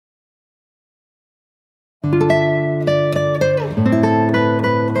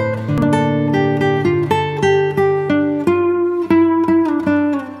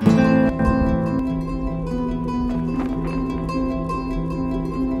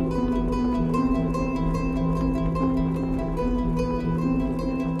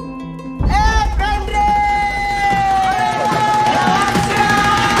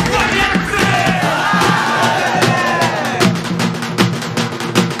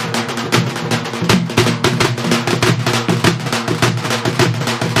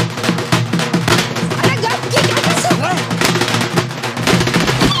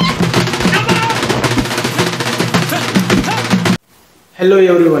Hello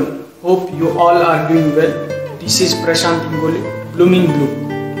everyone, hope you all are doing well. This is Prashant Ingole, Blooming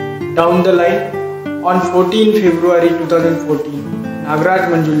Blue. Down the line, on 14 February 2014, Nagaraj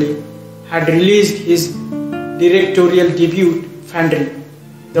Manjule had released his directorial debut, Fandry.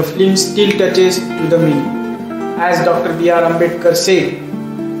 The film still touches to the meaning. As Dr. B.R. Ambedkar said,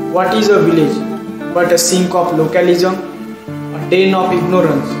 what is a village but a sink of localism, a den of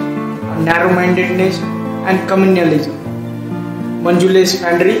ignorance, a narrow-mindedness and communalism. Manjule's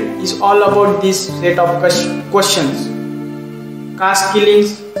Fandry is all about this set of questions. Caste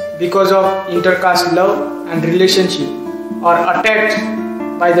killings because of intercaste love and relationship, or attacks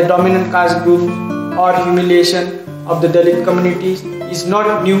by the dominant caste group, or humiliation of the Dalit communities is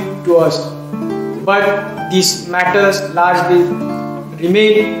not new to us. But these matters largely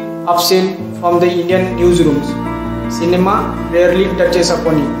remain absent from the Indian newsrooms. Cinema rarely touches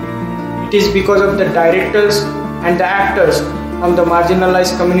upon it. It is because of the directors and the actors from the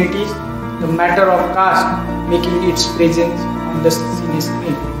marginalized communities, the matter of caste making its presence on the cine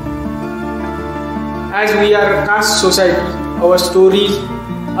screen. As we are a caste society, our story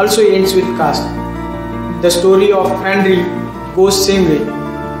also ends with caste. The story of Fandry goes same way.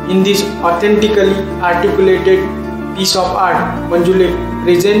 In this authentically articulated piece of art, Manjule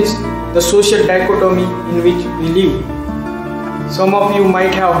presents the social dichotomy in which we live. Some of you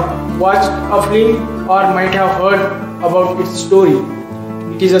might have watched a film or might have heard about its story.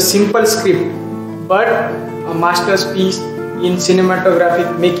 It is a simple script, but a masterpiece in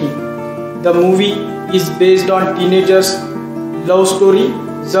cinematographic making. The movie is based on teenagers' love story,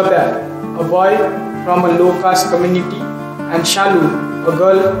 Zabia, a boy from a low-caste community, and Shalu, a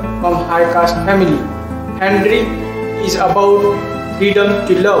girl from high-caste family. Fandry is about freedom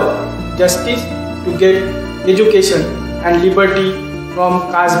to love, justice to get education, and liberty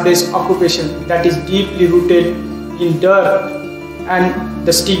from caste-based occupation that is deeply rooted in dirt and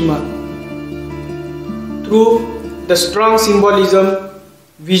the stigma. Through the strong symbolism,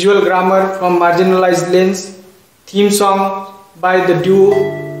 visual grammar from marginalized lens, theme song by the duo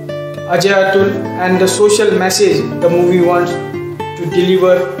Ajay Atul, and the social message the movie wants to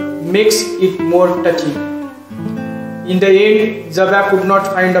deliver makes it more touching. In the end, Zabia could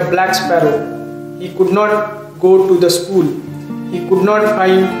not find a black sparrow. He could not go to the school. He could not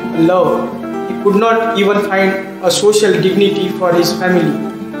find love. He could not even find a social dignity for his family.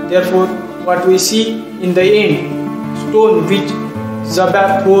 Therefore, what we see in the end, stone which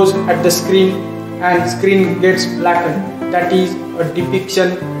Zabia throws at the screen and screen gets blackened. That is a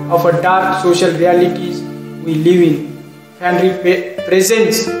depiction of a dark social realities we live in. Fandry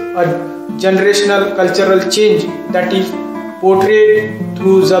presents a generational cultural change that is portrayed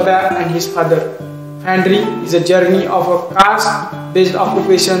through Zabia and his father. Fandry is a journey of a caste-based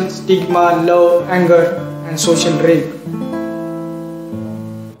occupation, stigma, love, anger, and social rape.